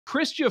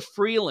Chrystia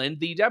Freeland,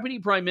 the Deputy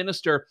Prime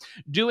Minister,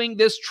 doing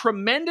this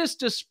tremendous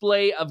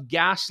display of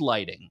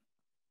gaslighting,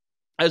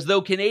 as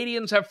though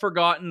Canadians have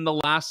forgotten the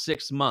last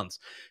 6 months.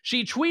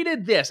 She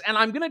tweeted this, and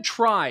I'm going to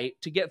try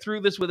to get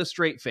through this with a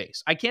straight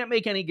face. I can't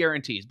make any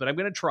guarantees, but I'm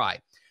going to try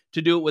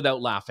to do it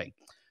without laughing.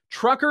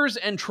 Truckers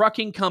and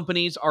trucking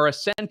companies are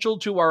essential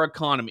to our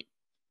economy.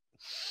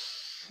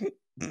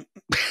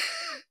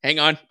 Hang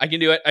on, I can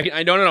do it.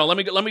 No. Let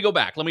me go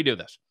back. Let me do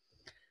this.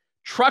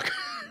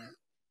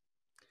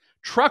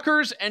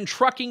 Truckers and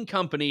trucking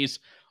companies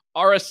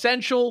are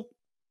essential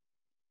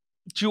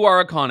to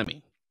our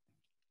economy.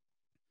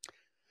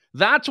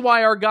 That's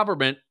why our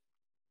government...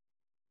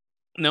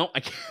 No, I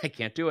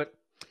can't do it.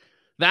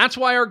 That's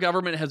why our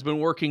government has been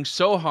working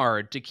so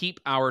hard to keep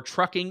our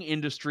trucking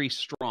industry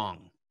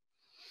strong.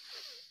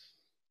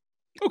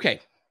 Okay,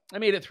 I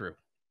made it through.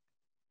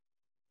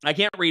 I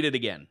can't read it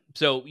again,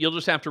 so you'll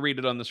just have to read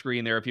it on the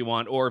screen there if you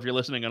want, or if you're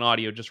listening on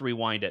audio, just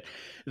rewind it.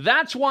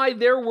 That's why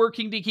they're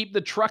working to keep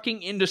the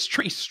trucking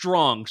industry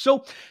strong.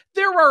 So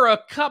there are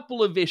a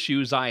couple of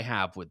issues I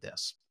have with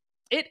this.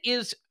 It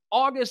is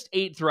August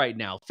 8th right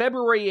now.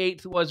 February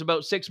 8th was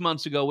about 6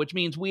 months ago, which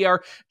means we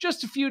are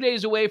just a few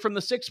days away from the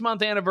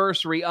 6-month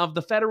anniversary of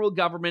the federal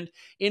government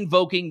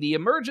invoking the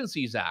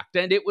Emergencies Act.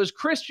 And it was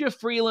Chrystia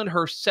Freeland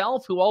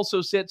herself, who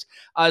also sits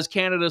as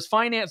Canada's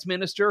finance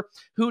minister,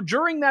 who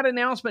during that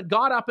announcement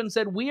got up and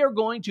said, we are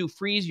going to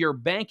freeze your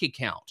bank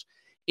account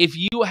if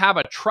you have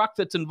a truck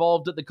that's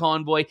involved at the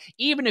convoy,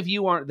 even if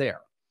you aren't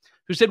there.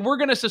 Who said, we're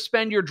going to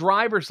suspend your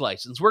driver's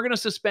license. We're going to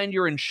suspend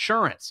your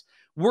insurance.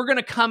 We're going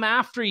to come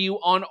after you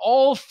on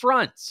all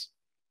fronts.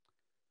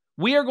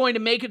 We are going to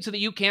make it so that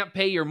you can't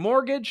pay your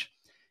mortgage,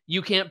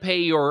 you can't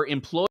pay your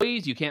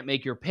employees, you can't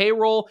make your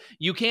payroll,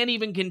 you can't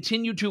even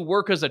continue to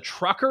work as a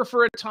trucker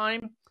for a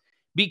time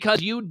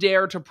because you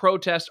dare to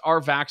protest our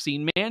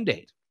vaccine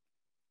mandate.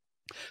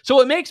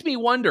 So it makes me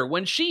wonder,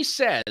 when she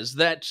says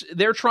that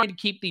they're trying to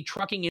keep the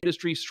trucking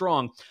industry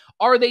strong,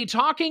 are they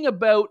talking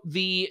about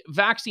the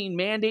vaccine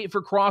mandate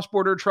for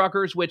cross-border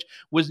truckers, which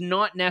was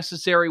not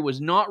necessary,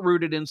 was not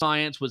rooted in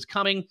science, was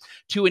coming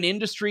to an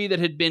industry that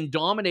had been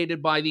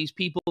dominated by these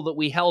people that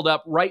we held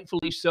up,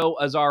 rightfully so,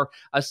 as our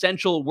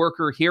essential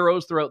worker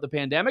heroes throughout the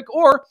pandemic?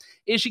 Or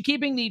is she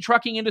keeping the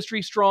trucking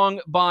industry strong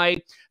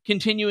by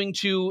continuing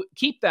to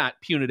keep that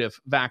punitive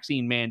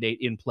vaccine mandate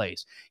in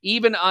place,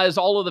 even as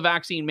all of the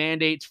vaccine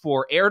mandates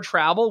for air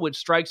travel, which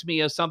strikes me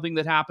as something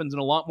that happens in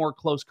a lot more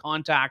close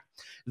contact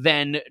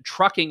than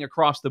trucking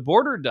across the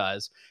border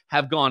does,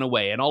 have gone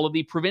away, and all of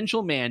the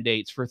provincial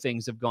mandates for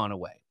things have gone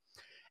away.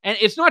 And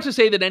it's not to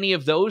say that any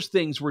of those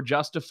things were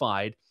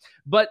justified,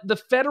 but the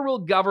federal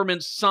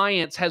government's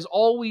science has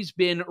always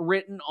been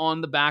written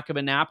on the back of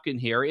a napkin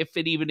here, if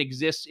it even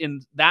exists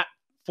in that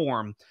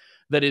form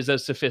that is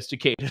as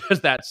sophisticated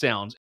as that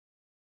sounds.